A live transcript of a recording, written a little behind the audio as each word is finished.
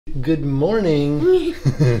Good morning.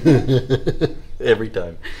 Every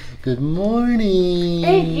time. Good morning.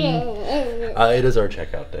 It is our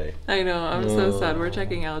checkout day. I know, I'm so sad we're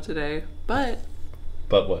checking out today. But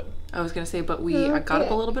what? I was going to say, but we got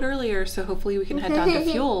up a little bit earlier, so hopefully we can head down to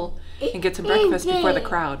Fuel and get some breakfast before the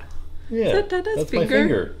crowd. Yeah, that's finger? My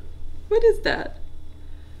finger. What is that?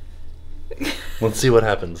 Let's see what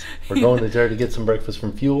happens. We're going there to get some breakfast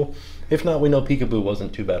from Fuel. If not, we know Peekaboo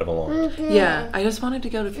wasn't too bad of a launch. Yeah, I just wanted to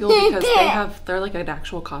go to Fuel because they're like an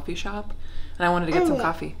actual coffee shop, and I wanted to get some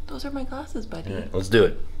coffee. Those are my glasses, buddy. All right, let's do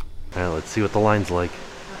it. All right, let's see what the line's like.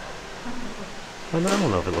 I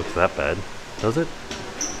don't know if it looks that bad. Does it?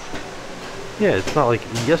 Yeah, it's not like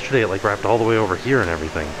yesterday it like wrapped all the way over here and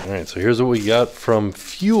everything. All right, so here's what we got from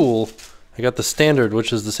Fuel. I got the standard,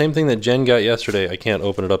 which is the same thing that Jen got yesterday. I can't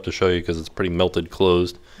open it up to show you because it's pretty melted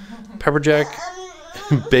closed. Pepper jack,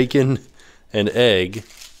 bacon, and egg.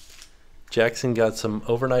 Jackson got some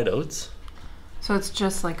overnight oats. So it's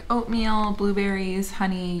just like oatmeal, blueberries,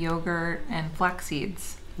 honey, yogurt, and flax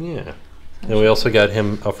seeds. Yeah. And we also got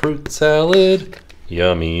him a fruit salad.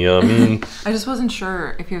 Yummy, yummy. I just wasn't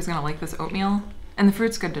sure if he was gonna like this oatmeal. And the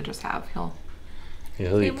fruit's good to just have. He'll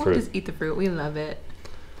eat fruit. Just eat the fruit. We love it.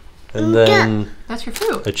 And then that's your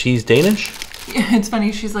fruit. A cheese Danish. Yeah, it's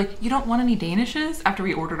funny. She's like, "You don't want any Danishes?" After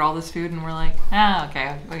we ordered all this food, and we're like, "Ah,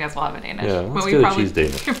 okay. I guess we'll have a Danish." Yeah, let's get a cheese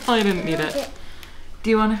Danish. We probably didn't need it. Do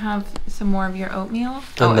you want to have some more of your oatmeal?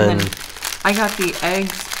 And then I got the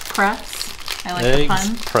eggs press. I like the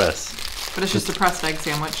pun. Press. But it's just a pressed egg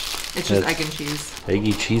sandwich. It's just egg and cheese.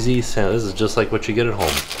 Eggy, cheesy sandwich. This is just like what you get at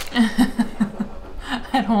home.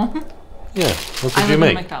 At home? Yeah, that's what I you live make.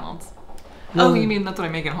 in McDonald's. Oh, you mean that's what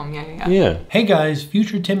I make at home? Yeah. Yeah. Hey guys,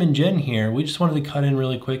 future Tim and Jen here. We just wanted to cut in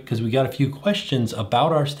really quick because we got a few questions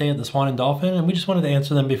about our stay at the Swan and Dolphin, and we just wanted to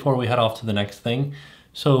answer them before we head off to the next thing.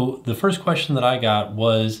 So the first question that I got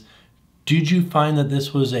was, did you find that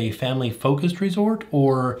this was a family-focused resort,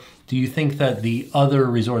 or do you think that the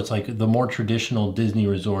other resorts, like the more traditional Disney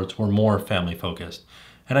resorts, were more family-focused?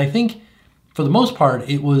 And I think, for the most part,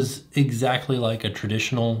 it was exactly like a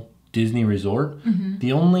traditional Disney resort. Mm-hmm.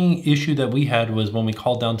 The only issue that we had was when we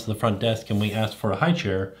called down to the front desk and we asked for a high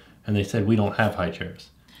chair, and they said we don't have high chairs.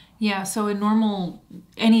 Yeah, so in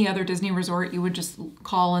any other Disney resort, you would just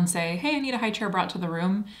call and say, "Hey, I need a high chair brought to the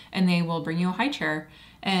room," and they will bring you a high chair.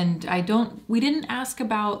 And we didn't ask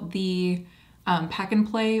about the pack and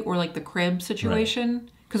play or like the crib situation,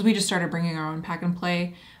 because we just started bringing our own pack and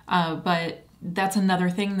play. But that's another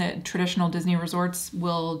thing that traditional Disney resorts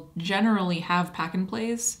will generally have pack and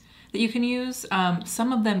plays that you can use.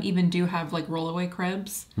 Some of them even do have like rollaway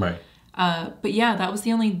cribs. Right. But yeah, that was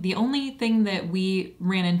the only thing that we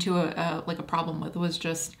ran into a problem with was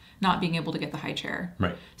just not being able to get the high chair.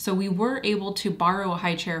 Right. So we were able to borrow a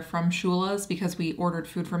high chair from Shula's because we ordered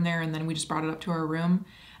food from there and then we just brought it up to our room.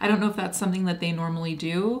 I don't know if that's something that they normally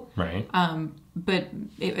do. Right. But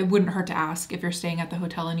it wouldn't hurt to ask if you're staying at the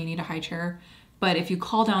hotel and you need a high chair. But if you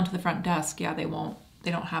call down to the front desk, yeah, they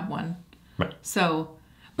don't have one. Right. So,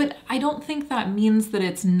 but I don't think that means that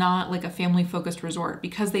it's not like a family-focused resort,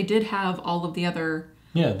 because they did have all of the other...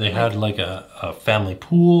 Yeah, they had like a family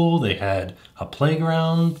pool, they had a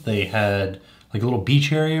playground, they had like a little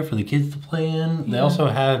beach area for the kids to play in. Yeah. They also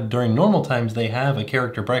had, during normal times, they have a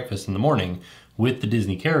character breakfast in the morning with the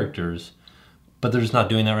Disney characters, but they're just not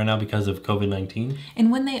doing that right now because of COVID-19.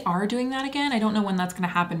 And when they are doing that again, I don't know when that's going to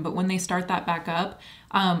happen, but when they start that back up,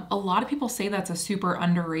 a lot of people say that's a super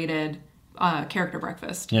underrated character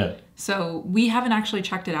breakfast. Yeah. So we haven't actually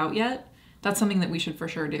checked it out yet. That's something that we should for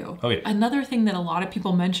sure do. Oh, yeah. Another thing that a lot of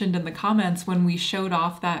people mentioned in the comments when we showed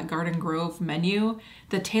off that Garden Grove menu,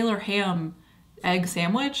 the Taylor ham egg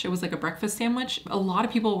sandwich, it was like a breakfast sandwich. A lot of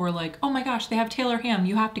people were like, "Oh my gosh, they have Taylor ham.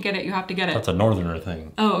 You have to get it. You have to get it." That's a northerner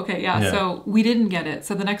thing. Oh, okay. Yeah. So we didn't get it.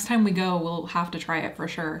 So the next time we go, we'll have to try it for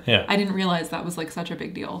sure. Yeah. I didn't realize that was like such a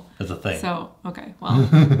big deal. It's a thing. So, okay.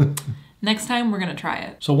 Well, next time we're going to try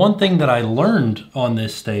it. So one thing that I learned on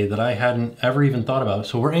this stay that I hadn't ever even thought about,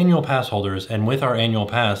 so we're annual pass holders, and with our annual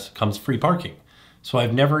pass comes free parking. So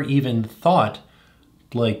I've never even thought,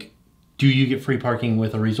 like, do you get free parking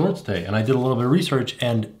with a resort stay? And I did a little bit of research,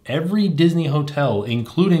 and every Disney hotel,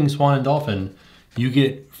 including Swan and Dolphin, you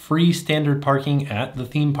get free standard parking at the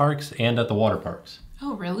theme parks and at the water parks.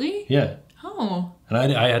 Oh, really? Yeah. Oh. And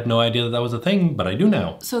I had no idea that was a thing, but I do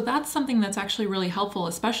now. So that's something that's actually really helpful,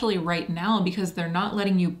 especially right now, because they're not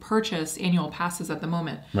letting you purchase annual passes at the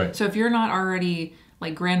moment. Right. So if you're not already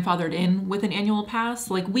like grandfathered in with an annual pass,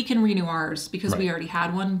 like we can renew ours because we already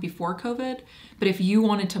had one before COVID. But if you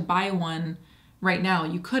wanted to buy one right now,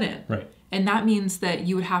 you couldn't. Right. And that means that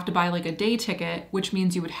you would have to buy like a day ticket, which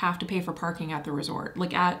means you would have to pay for parking at the resort,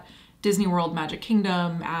 like at Disney World, Magic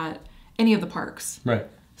Kingdom, at any of the parks. Right.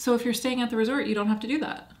 So if you're staying at the resort, you don't have to do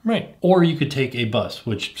that. Right. Or you could take a bus,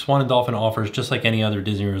 which Swan and Dolphin offers, just like any other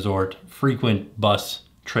Disney resort, frequent bus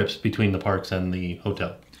trips between the parks and the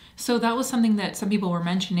hotel. So that was something that some people were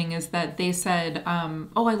mentioning, is that they said,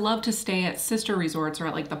 oh, I love to stay at sister resorts or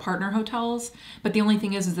at like the partner hotels. But the only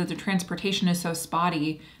thing is that the transportation is so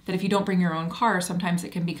spotty that if you don't bring your own car, sometimes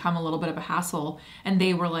it can become a little bit of a hassle. And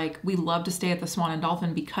they were like, we love to stay at the Swan and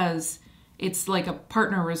Dolphin because it's like a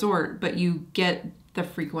partner resort, but you get the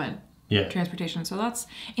frequent transportation. So that's,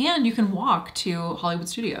 and you can walk to Hollywood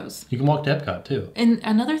Studios. You can walk to Epcot too. And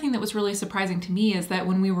another thing that was really surprising to me is that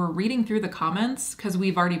when we were reading through the comments, because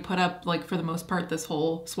we've already put up, like, for the most part, this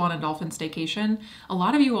whole Swan and Dolphin staycation, a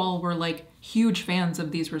lot of you all were like huge fans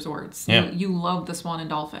of these resorts. Yeah. You love the Swan and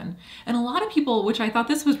Dolphin. And a lot of people, which I thought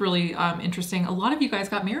this was really interesting, a lot of you guys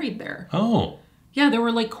got married there. Oh. Yeah, there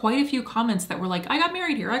were like quite a few comments that were like, I got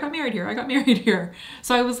married here, I got married here, I got married here.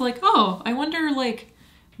 So I was like, oh, I wonder, like,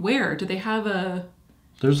 where? Do they have a...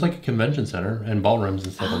 There's like a convention center and ballrooms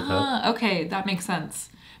and stuff like that. Okay, that makes sense.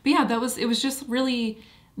 But yeah, it was just really...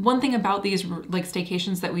 One thing about these like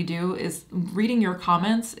staycations that we do is reading your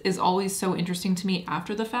comments is always so interesting to me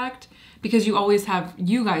after the fact, because you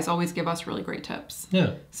guys always give us really great tips.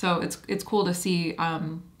 Yeah. So it's cool to see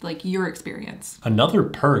like your experience. Another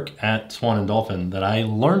perk at Swan and Dolphin that I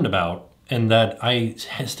learned about and that I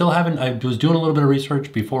still haven't... I was doing a little bit of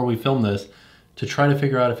research before we filmed this to try to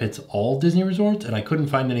figure out if it's all Disney resorts, and I couldn't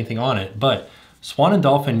find anything on it. But Swan and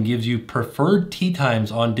Dolphin gives you preferred tee times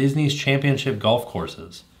on Disney's championship golf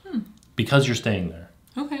courses because you're staying there.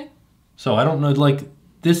 Okay. So I don't know, like,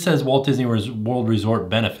 this says Walt Disney World Resort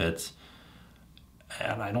benefits,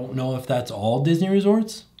 and I don't know if that's all Disney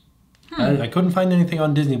resorts. I couldn't find anything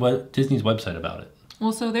on Disney's website about it.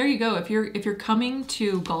 Well, so there you go. If you're coming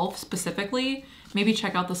to golf specifically, maybe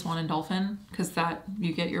check out the Swan and Dolphin, because that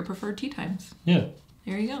you get your preferred tee times. Yeah.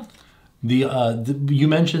 There you go. You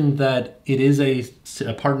mentioned that it is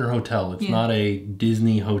a partner hotel. It's not a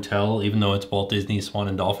Disney hotel, even though it's Walt Disney Swan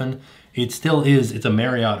and Dolphin. It still is. It's a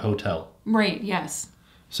Marriott hotel. Right. Yes.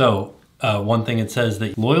 So one thing it says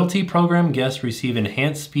that loyalty program guests receive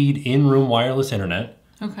enhanced speed in-room wireless internet.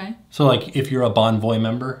 Okay. So like if you're a Bonvoy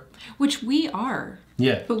member. Which we are.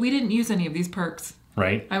 Yeah. But we didn't use any of these perks.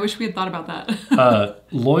 Right. I wish we had thought about that.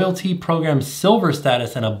 Loyalty program silver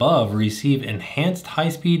status and above receive enhanced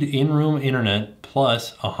high-speed in-room internet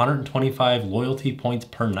plus 125 loyalty points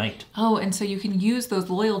per night. Oh, and so you can use those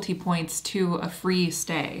loyalty points to a free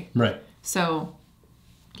stay. Right. So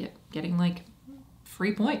getting like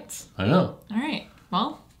free points. I know. All right.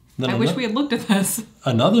 Well, I wish we had looked at this.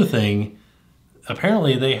 Another thing,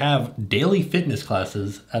 apparently they have daily fitness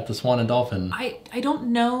classes at the Swan and Dolphin. I don't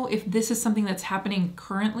know if this is something that's happening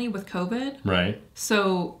currently with COVID. Right.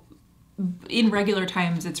 So in regular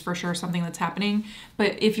times, it's for sure something that's happening.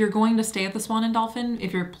 But if you're going to stay at the Swan and Dolphin,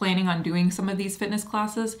 if you're planning on doing some of these fitness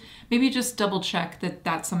classes, maybe just double check that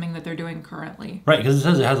that's something that they're doing currently. Right, because it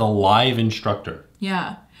says it has a live instructor.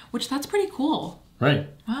 Yeah, which that's pretty cool. Right.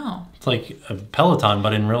 Wow. It's like a Peloton,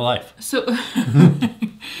 but in real life. So,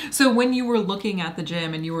 so when you were looking at the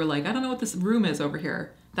gym and you were like, I don't know what this room is over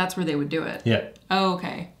here, that's where they would do it. Yeah. Oh,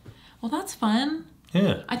 okay. Well, that's fun.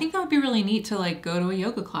 Yeah. I think that would be really neat to like go to a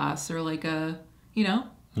yoga class or like a, you know?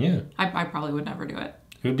 Yeah. I probably would never do it.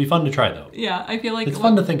 It would be fun to try, though. Yeah, I feel like... It's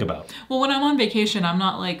fun to think about. Well, when I'm on vacation, I'm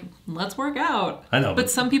not like, let's work out. I know.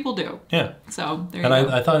 But some people do. Yeah. So, there you go.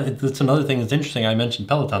 go. I thought it's another thing that's interesting. I mentioned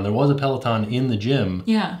Peloton. There was a Peloton in the gym.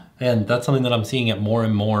 Yeah. And that's something that I'm seeing at more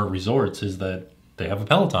and more resorts is that they have a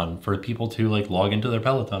Peloton for people to like log into their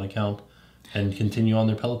Peloton account and continue on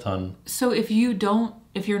their Peloton. So if you're not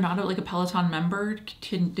like a Peloton member,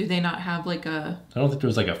 do they not have like a... I don't think there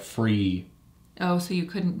was like a free... Oh, so you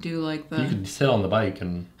couldn't do like the... You could sit on the bike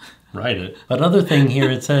and ride it. Another thing here,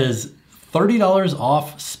 it says $30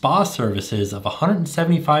 off spa services of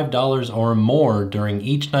 $175 or more during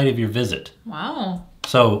each night of your visit. Wow.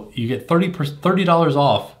 So you get $30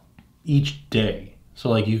 off each day. So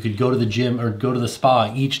like you could go to the gym or go to the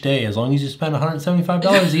spa each day. As long as you spend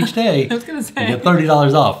 $175 each day, I was gonna say. you get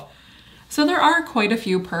 $30 off. So there are quite a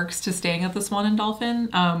few perks to staying at the Swan and Dolphin.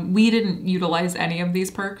 We didn't utilize any of these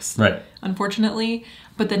perks, right? Unfortunately.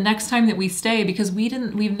 But the next time that we stay, because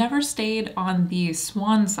we've never stayed on the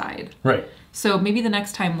Swan side, right? So maybe the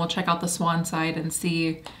next time we'll check out the Swan side and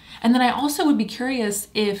see. And then I also would be curious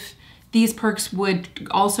if these perks would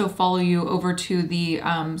also follow you over to the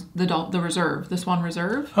reserve, the Swan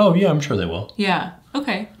Reserve. Oh yeah, I'm sure they will. Yeah.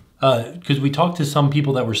 Okay. Because we talked to some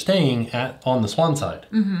people that were staying on the Swan side.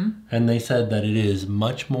 And they said that it is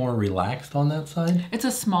much more relaxed on that side. It's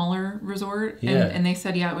a smaller resort. Yeah. And they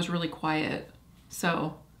said, yeah, it was really quiet.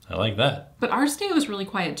 So... I like that. But our stay was really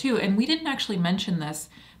quiet too. And we didn't actually mention this,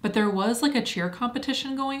 but there was like a cheer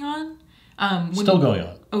competition going on. Still going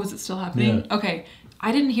on. Oh, is it still happening? Yeah. Okay.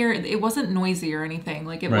 I didn't hear it. It wasn't noisy or anything.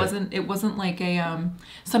 Like it wasn't like a,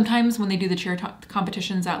 sometimes when they do the cheer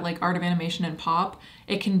competitions at like Art of Animation and Pop,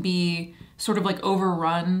 it can be sort of like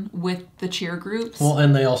overrun with the cheer groups. Well,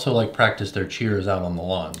 and they also like practice their cheers out on the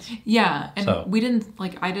lawns. Yeah. And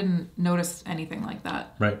I didn't notice anything like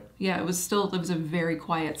that. Right. Yeah. It was a very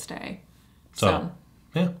quiet stay. So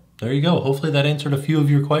yeah, there you go. Hopefully that answered a few of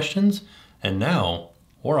your questions. And now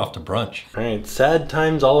we're off to brunch. All right, sad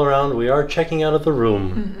times all around. We are checking out of the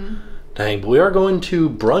room. Dang, but we are going to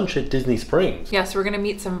brunch at Disney Springs. Yeah, so we're going to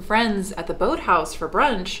meet some friends at the boathouse for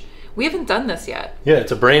brunch. We haven't done this yet. Yeah,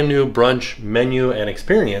 it's a brand new brunch menu and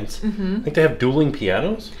experience. I think they have dueling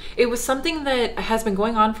pianos. It was something that has been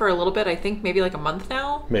going on for a little bit, I think maybe like a month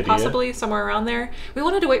now, possibly somewhere around there. We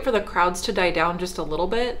wanted to wait for the crowds to die down just a little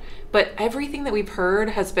bit, but everything that we've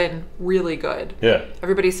heard has been really good. Yeah.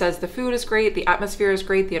 Everybody says the food is great, the atmosphere is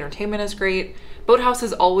great, the entertainment is great. Boathouse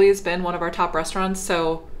has always been one of our top restaurants,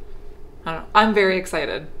 so I don't know. I'm very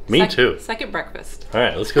excited. Me too. Second breakfast. All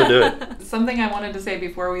right, let's go do it. Something I wanted to say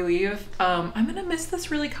before we leave, I'm going to miss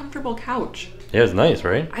this really comfortable couch. Yeah, it's nice,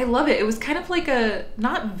 right? I love it. It was kind of like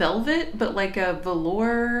not velvet, but like a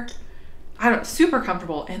velour, super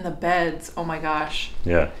comfortable. And the beds, oh my gosh.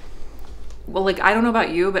 Yeah. Well, like, I don't know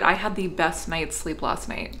about you, but I had the best night's sleep last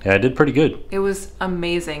night. Yeah, I did pretty good. It was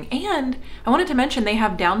amazing. And I wanted to mention they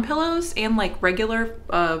have down pillows and like regular,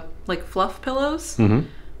 like fluff pillows.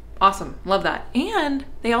 Awesome. Love that. And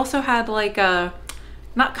they also had like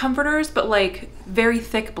not comforters, but like very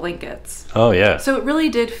thick blankets. Oh, yeah. So it really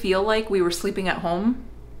did feel like we were sleeping at home.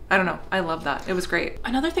 I don't know. I love that. It was great.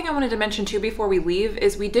 Another thing I wanted to mention too before we leave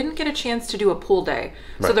is we didn't get a chance to do a pool day.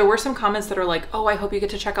 Right. So there were some comments that are like, oh, I hope you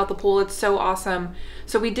get to check out the pool. It's so awesome.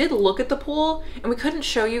 So we did look at the pool and we couldn't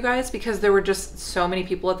show you guys because there were just so many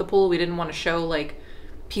people at the pool. We didn't want to show like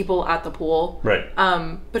people at the pool. Right.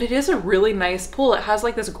 But it is a really nice pool. It has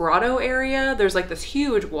like this grotto area. There's like this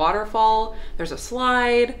huge waterfall. There's a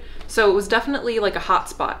slide. So it was definitely like a hot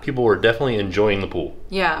spot. People were definitely enjoying the pool.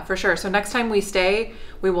 Yeah, for sure. So next time we stay,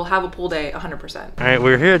 we will have a pool day 100%. All right,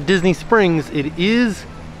 we're here at Disney Springs. It is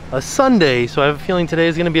a Sunday, so I have a feeling today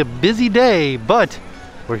is gonna be a busy day, but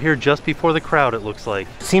we're here just before the crowd, it looks like.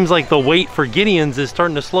 Seems like the wait for Gideon's is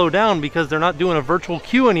starting to slow down because they're not doing a virtual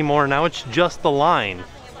queue anymore. Now it's just the line.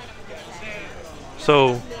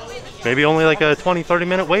 So maybe only like a 20-30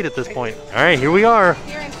 minute wait at this point. All right, here we are.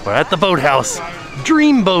 We're at the boathouse.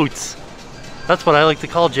 Dream boats. That's what I like to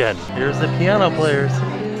call Jen. Here's the piano players.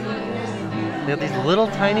 They have these little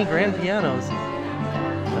tiny grand pianos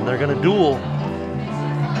and they're gonna duel.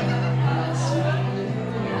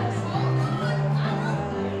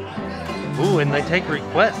 Ooh, and they take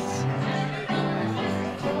requests.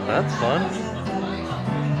 That's fun.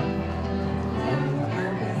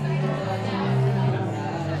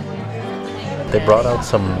 They brought out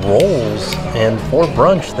some rolls, and for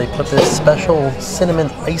brunch, they put this special cinnamon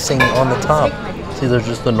icing on the top. See, there's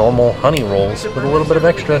just the normal honey rolls with a little bit of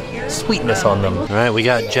extra sweetness on them. All right, we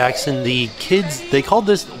got Jackson. The kids, they called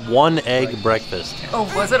this one egg breakfast. Oh,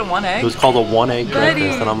 was it a one egg? It was called a one egg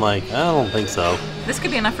breakfast, and I'm like, I don't think so. This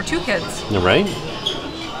could be enough for 2 kids. You're right.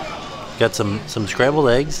 Got some scrambled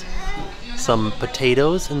eggs, some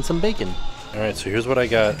potatoes, and some bacon. All right, so here's what I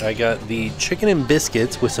got. I got the chicken and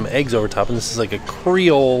biscuits with some eggs over top, and this is like a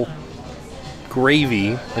Creole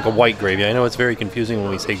gravy, like a white gravy. I know it's very confusing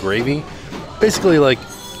when we say gravy. Basically like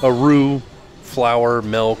a roux, flour,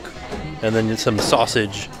 milk, and then some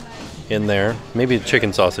sausage in there. Maybe a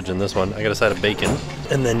chicken sausage in this one. I got a side of bacon.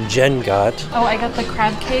 And then Jen got... Oh, I got the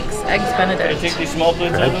crab cakes, eggs Benedict. Can I take these small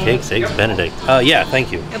plates? Crab cakes, eggs Benedict. Yeah,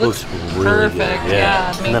 thank you. It looks really perfect, good.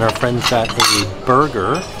 yeah. And then our friends got a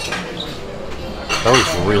burger. That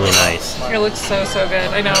was really nice. It looks so, so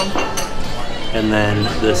good. I know. And then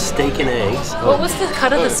the steak and eggs. What was the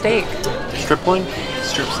cut of the steak? Strip loin?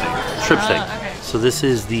 Strip steak. Strip steak. Okay. So this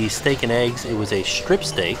is the steak and eggs. It was a strip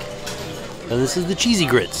steak. And this is the cheesy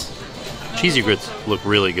grits. Cheesy grits look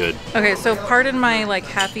really good. Okay, so pardon my like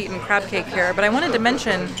half-eaten crab cake here, but I wanted to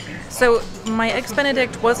mention, so my eggs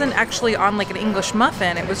Benedict wasn't actually on like an English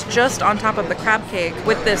muffin. It was just on top of the crab cake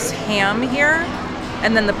with this ham here.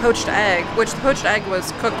 and then the poached egg, which the poached egg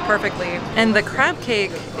was cooked perfectly. And the crab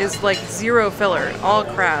cake is like 0 filler, all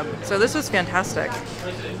crab. So this was fantastic.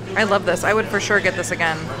 I love this. I would for sure get this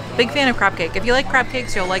again. Big fan of crab cake. If you like crab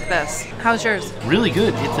cakes, you'll like this. How's yours? Really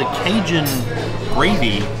good. It's a Cajun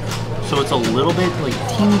gravy, so it's a little bit like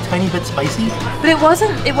teeny tiny bit spicy. But it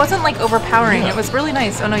wasn't like overpowering. It was really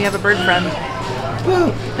nice. Oh no, you have a bird friend.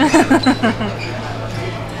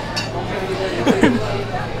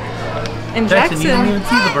 And Jackson, you didn't even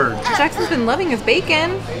see the bird. Jackson's been loving his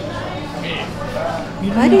bacon. You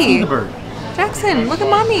didn't even see the bird. Jackson, look at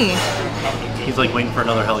mommy. He's like waiting for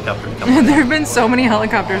another helicopter to come. There have been so many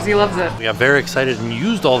helicopters. He loves it. We got very excited and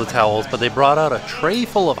used all the towels, but they brought out a tray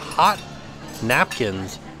full of hot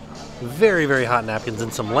napkins. Very, very hot napkins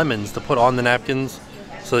and some lemons to put on the napkins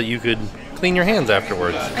so that you could clean your hands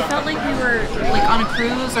afterwards. I felt like we were like on a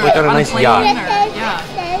cruise or like on a nice plane yacht.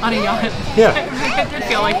 On a yacht. Yeah. I did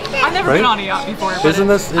feel like I've never been on a yacht before. But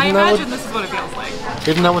I imagine this is what it feels like.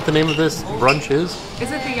 Isn't that what the name of this brunch is?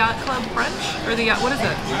 Is it the Yacht Club Brunch or the yacht? What is it?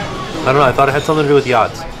 I don't know. I thought it had something to do with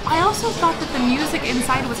yachts. I also thought that the music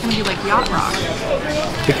inside was going to be like yacht rock.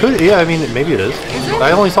 It could. Yeah. I mean, maybe it is. Is it?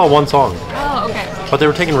 I only saw one song. Oh, okay. But they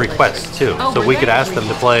were taking requests too, so we could ask them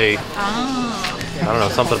to play. I don't know,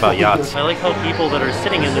 something about yachts. I like how people that are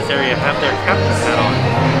sitting in this area have their captain's hat on.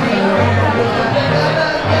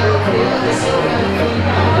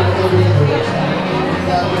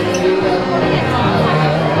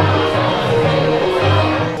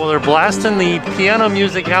 Well, they're blasting the piano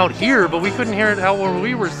music out here, but we couldn't hear it out where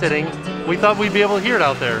we were sitting. We thought we'd be able to hear it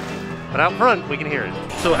out there. But out front, we can hear it.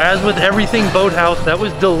 So as with everything Boathouse, that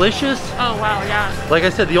was delicious. Oh, wow, yeah. Like I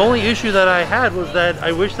said, the only issue that I had was that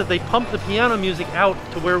I wish that they pumped the piano music out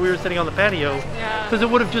to where we were sitting on the patio. Yeah. Because it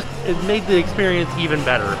would have it made the experience even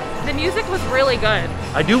better. The music was really good.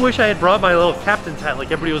 I do wish I had brought my little captain's hat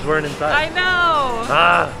like everybody was wearing inside. I know.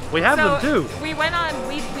 We have them too. We went on,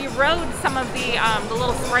 we rode some of the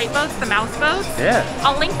little Sprite boats, the mouse boats. Yeah.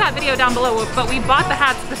 I'll link that video down below, but we bought the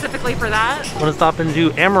hat specifically for that. I want to stop and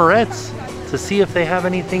do Amorettes to see if they have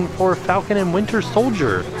anything for Falcon and Winter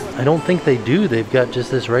Soldier. I don't think they do. They've got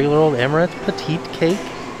just this regular old Amorette's Petite cake.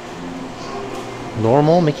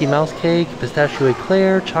 Normal Mickey Mouse cake, pistachio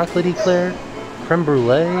eclair, chocolate eclair, creme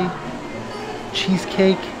brulee,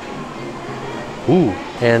 cheesecake. Ooh,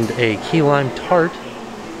 and a key lime tart.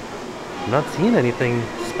 I'm not seeing anything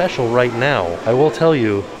special right now. I will tell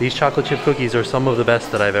you, these chocolate chip cookies are some of the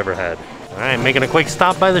best that I've ever had. All right, making a quick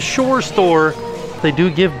stop by the Shore store. They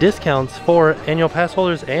do give discounts for annual pass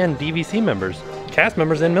holders and DVC members, cast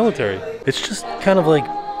members and military. It's just kind of like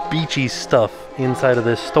beachy stuff inside of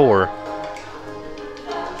this store.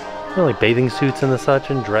 You know, like bathing suits and the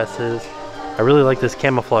such and dresses. I really like this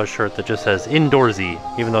camouflage shirt that just says indoorsy,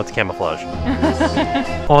 even though it's camouflage.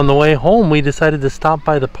 On the way home, we decided to stop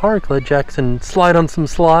by the park, let Jackson slide on some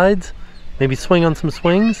slides, maybe swing on some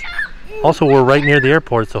swings. Also, we're right near the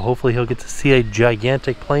airport, so hopefully he'll get to see a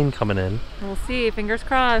gigantic plane coming in. We'll see, fingers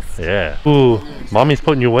crossed. Yeah. Ooh, mommy's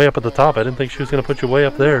putting you way up at the top. I didn't think she was gonna put you way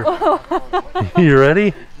up there. You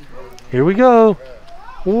ready? Here we go.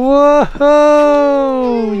 Whoa!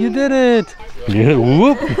 You did it! Yeah,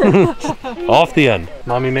 whoop! Off the end.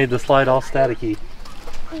 Mommy made the slide all staticky.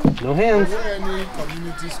 No hands.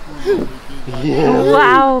 Yeah.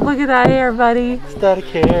 Wow, look at that hair, buddy. Static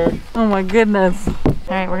hair. Oh my goodness. All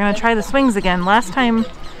right, we're gonna try the swings again. Last time,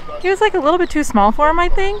 he was like a little bit too small for him, I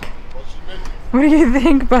think. What do you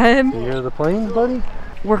think, bud? You hear the planes, buddy?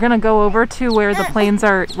 We're gonna go over to where the planes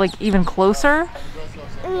are like even closer.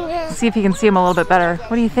 See if you can see them a little bit better.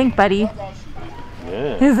 What do you think, buddy?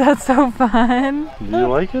 Yeah. Is that so fun? Do you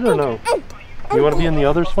like it or no? You want to be in the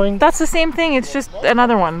other swing? That's the same thing. It's just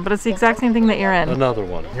another one, but it's the exact same thing that you're in. Another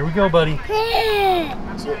one. Here we go, buddy.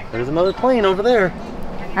 There's another plane over there.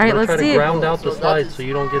 All right, let's see. Try to ground out the slides so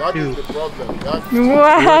you don't get too...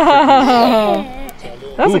 Wow!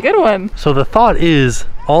 That's a good one. So the thought is,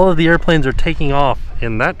 all of the airplanes are taking off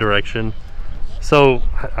in that direction. So,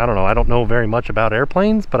 I don't know. I don't know very much about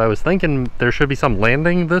airplanes, but I was thinking there should be some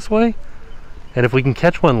landing this way. And if we can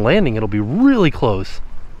catch one landing, it'll be really close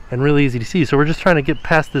and really easy to see. So we're just trying to get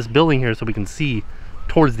past this building here so we can see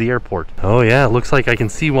towards the airport. Oh yeah, it looks like I can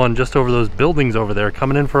see one just over those buildings over there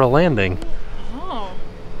coming in for a landing. Oh.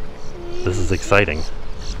 This is exciting.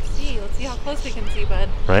 Let's see how close we can see, bud.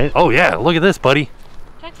 Right? Oh yeah, look at this, buddy.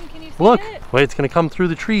 Jackson, can you see Look, it? wait, it's gonna come through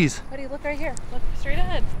the trees. Buddy, look right here. Look straight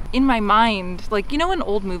ahead. In my mind, like, you know in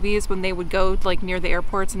old movies when they would go like near the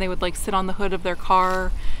airports and they would like sit on the hood of their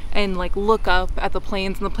car and like look up at the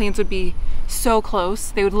planes, and the planes would be so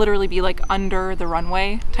close. They would literally be like under the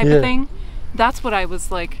runway type of thing. That's what I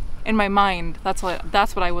was like in my mind, that's what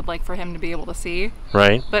I would like for him to be able to see.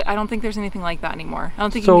 Right. But I don't think there's anything like that anymore. I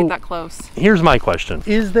don't think you can get that close. Here's my question.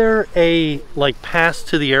 Is there a like pass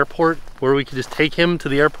to the airport where we could just take him to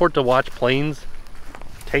the airport to watch planes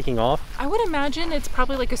taking off? I would imagine it's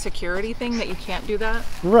probably like a security thing that you can't do that.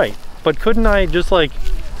 Right. But couldn't I just like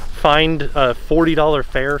find a $40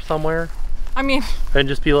 fare somewhere? I mean, and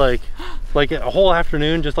just be like a whole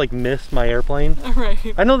afternoon just like missed my airplane. Right.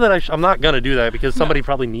 I know that I'm not gonna do that because somebody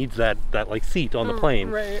probably needs that like seat on the plane.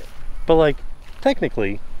 Right. But like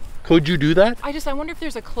technically, could you do that? I wonder if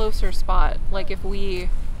there's a closer spot, like if we...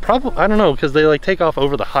 Probably, I don't know, because they like take off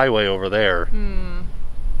over the highway over there.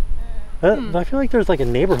 I feel like there's like a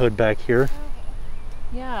neighborhood back here.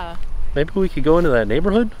 Yeah. Maybe we could go into that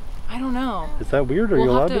neighborhood? I don't know. Is that weird? Are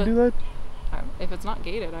you allowed to do that? If it's not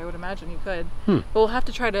gated, I would imagine you could. But we'll have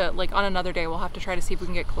to try to, like on another day, we'll have to try to see if we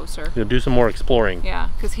can get closer. You'll do some more exploring. Yeah,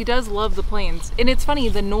 because he does love the planes. And it's funny,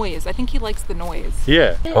 the noise. I think he likes the noise.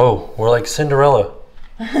 Yeah. Oh, we're like Cinderella.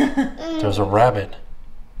 There's a rabbit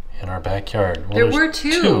in our backyard. Well, there were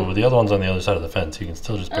two. The other one's on the other side of the fence. You can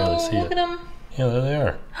still just barely see it. Look at them. Yeah, there they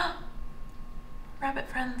are. Rabbit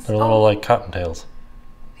friends. They're little like cottontails.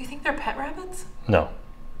 Do you think they're pet rabbits? No.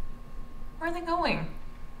 Where are they going?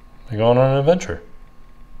 They're going on an adventure.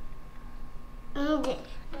 Oh,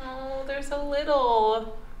 they're so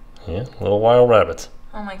little. Yeah, little wild rabbits.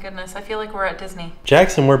 Oh my goodness, I feel like we're at Disney.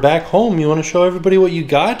 Jackson, we're back home. You want to show everybody what you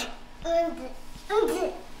got?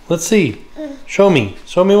 Let's see. Show me.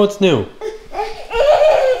 Show me what's new.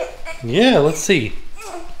 Yeah, let's see.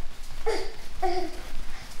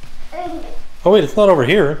 Oh wait, it's not over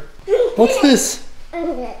here. What's this?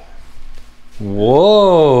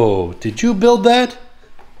 Whoa, did you build that?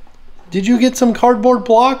 Did you get some cardboard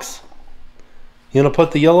blocks? You gonna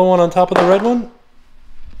put the yellow one on top of the red one?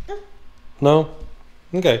 No?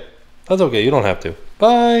 Okay, that's okay, you don't have to.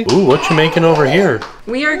 Bye. Ooh, what you making over here?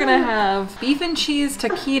 We are gonna have beef and cheese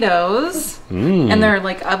taquitos. And they're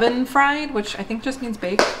like oven fried, which I think just means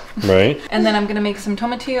baked. Right. And then I'm gonna make some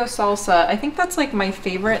tomatillo salsa. I think that's like my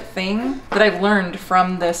favorite thing that I've learned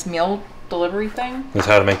from this meal delivery thing. That's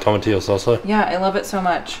how to make tomatillo salsa? Yeah, I love it so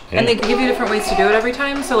much. Yeah. And they give you different ways to do it every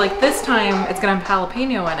time. So like this time, it's gonna have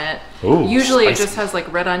jalapeno in it. Ooh, usually spicy. it just has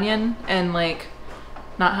like red onion and like,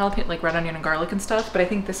 not jalapeno, like red onion and garlic and stuff. But I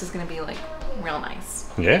think this is gonna be like real nice.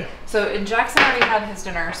 Yeah. So and Jackson already had his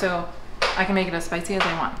dinner, so I can make it as spicy as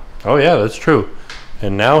I want. Oh yeah, that's true.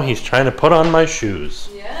 And now he's trying to put on my shoes.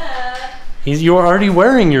 Yeah. You are already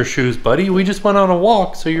wearing your shoes, buddy. We just went on a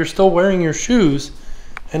walk, so you're still wearing your shoes.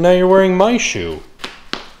 And now you're wearing my shoe.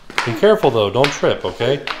 Be careful though, don't trip,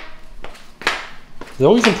 okay? It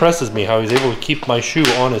always impresses me how he's able to keep my shoe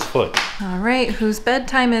on his foot. All right, whose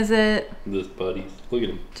bedtime is it? This buddy. Look at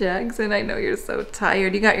him. Jackson, I know you're so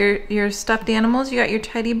tired. You got your stuffed animals, you got your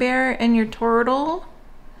teddy bear and your turtle.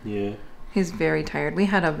 Yeah. He's very tired. We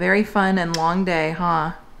had a very fun and long day,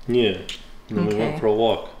 huh? Yeah. And then we went for a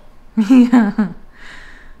walk. Yeah.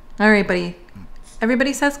 All right, buddy.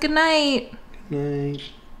 Everybody says good night. Good night.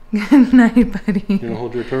 Good night, buddy. You gonna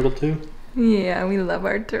hold your turtle too? Yeah, we love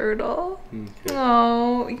our turtle. Okay.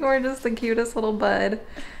 Oh, you're just the cutest little bud.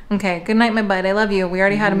 Okay, good night, my bud. I love you. We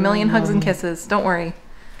already had a million hugs and kisses. Don't worry.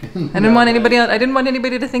 I didn't want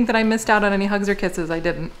anybody to think that I missed out on any hugs or kisses. I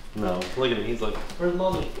didn't. No, look at him. He's like, where's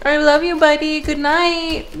mommy? I love you, buddy. Good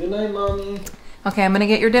night. Good night, mommy. Okay, I'm gonna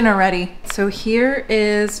get your dinner ready. So here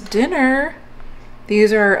is dinner.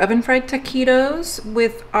 These are oven fried taquitos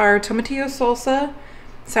with our tomatillo salsa,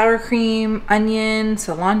 sour cream, onion,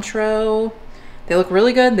 cilantro. They look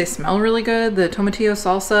really good. They smell really good. The tomatillo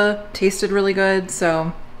salsa tasted really good.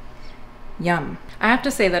 So yum. I have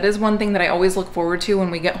to say that is one thing that I always look forward to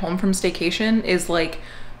when we get home from staycation is like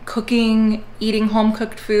cooking, eating home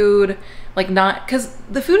cooked food, like not, because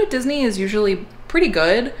the food at Disney is usually pretty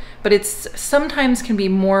good, but it's sometimes can be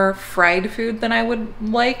more fried food than I would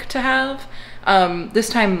like to have. This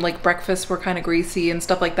time like breakfasts were kind of greasy and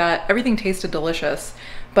stuff like that. Everything tasted delicious,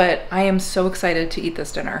 but I am so excited to eat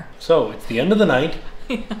this dinner. So it's the end of the night.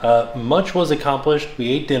 Much was accomplished.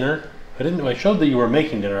 We ate dinner. I showed that you were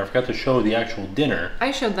making dinner. I forgot to show the actual dinner.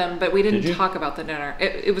 I showed them, but we didn't talk about the dinner.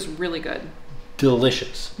 It was really good.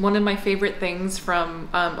 Delicious. One of my favorite things from,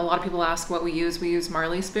 a lot of people ask what we use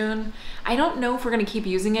Marley Spoon. I don't know if we're gonna keep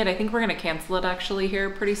using it. I think we're gonna cancel it actually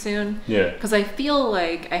here pretty soon. Yeah. Because I feel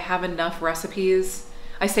like I have enough recipes.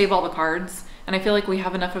 I save all the cards, and I feel like we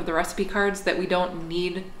have enough of the recipe cards that we don't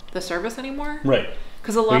need the service anymore. Right.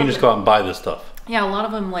 Because a lot you can just go out and buy this stuff. Yeah, a lot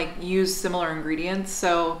of them like use similar ingredients.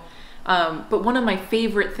 So, but one of my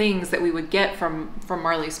favorite things that we would get from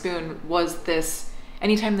Marley Spoon was this.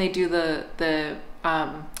 Anytime they do the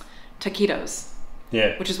taquitos,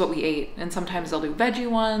 Yeah. which is what we ate. And sometimes they'll do veggie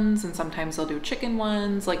ones, and sometimes they'll do chicken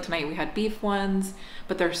ones. Like tonight we had beef ones,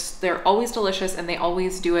 but they're always delicious, and they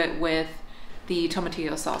always do it with the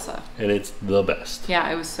tomatillo salsa. And it's the best. Yeah,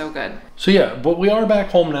 it was so good. So yeah, but we are back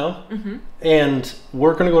home now, and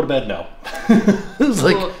we're gonna go to bed now. It's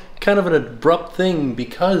like kind of an abrupt thing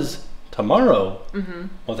because tomorrow,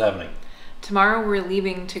 what's happening? Tomorrow we're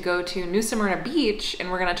leaving to go to New Smyrna Beach, and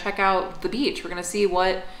we're gonna check out the beach. We're gonna see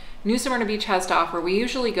what New Smyrna Beach has to offer. We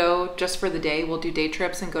usually go just for the day. We'll do day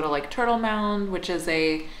trips and go to like Turtle Mound, which is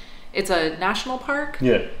it's a national park.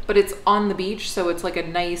 Yeah. But it's on the beach, so it's like a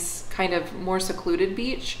nice kind of more secluded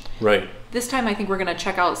beach. Right. This time I think we're gonna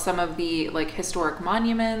check out some of the like historic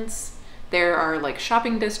monuments. There are like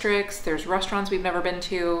shopping districts, there's restaurants we've never been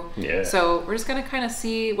to. Yeah. So we're just gonna kind of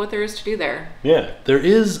see what there is to do there. Yeah. There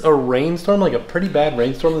is a rainstorm, like a pretty bad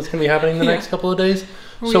rainstorm that's gonna be happening the next couple of days.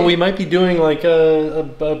 So we might be doing like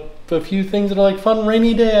a few things that are like fun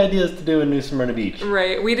rainy day ideas to do in New Smyrna Beach.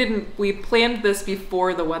 Right. We planned this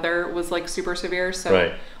before the weather was like super severe,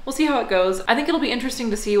 so we'll see how it goes. I think it'll be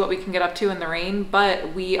interesting to see what we can get up to in the rain,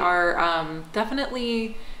 but we are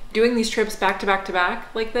definitely doing these trips back to back to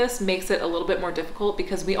back like this makes it a little bit more difficult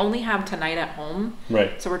because we only have tonight at home.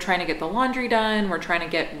 Right. So we're trying to get the laundry done, we're trying to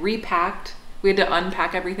get repacked. We had to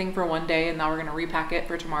unpack everything for one day, and now we're going to repack it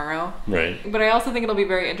for tomorrow. Right. But I also think it'll be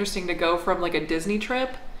very interesting to go from like a Disney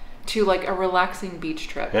trip to like a relaxing beach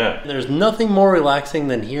trip. Yeah. There's nothing more relaxing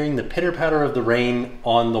than hearing the pitter patter of the rain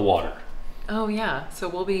on the water. Oh yeah. So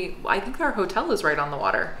I think our hotel is right on the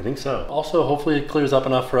water. I think so. Also, hopefully it clears up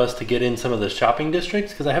enough for us to get in some of the shopping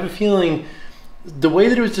districts, because I have a feeling the way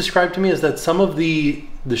that it was described to me is that some of the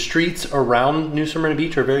streets around New Smyrna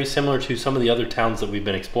Beach are very similar to some of the other towns that we've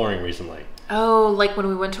been exploring recently. Oh, like when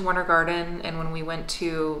we went to Winter Garden and when we went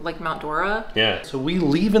to like Mount Dora. Yeah, so we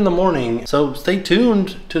leave in the morning, so stay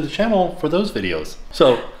tuned to the channel for those videos.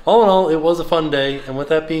 So all in all, it was a fun day, and with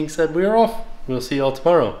that being said, we are off. We'll see y'all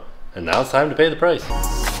tomorrow. And now it's time to pay the price.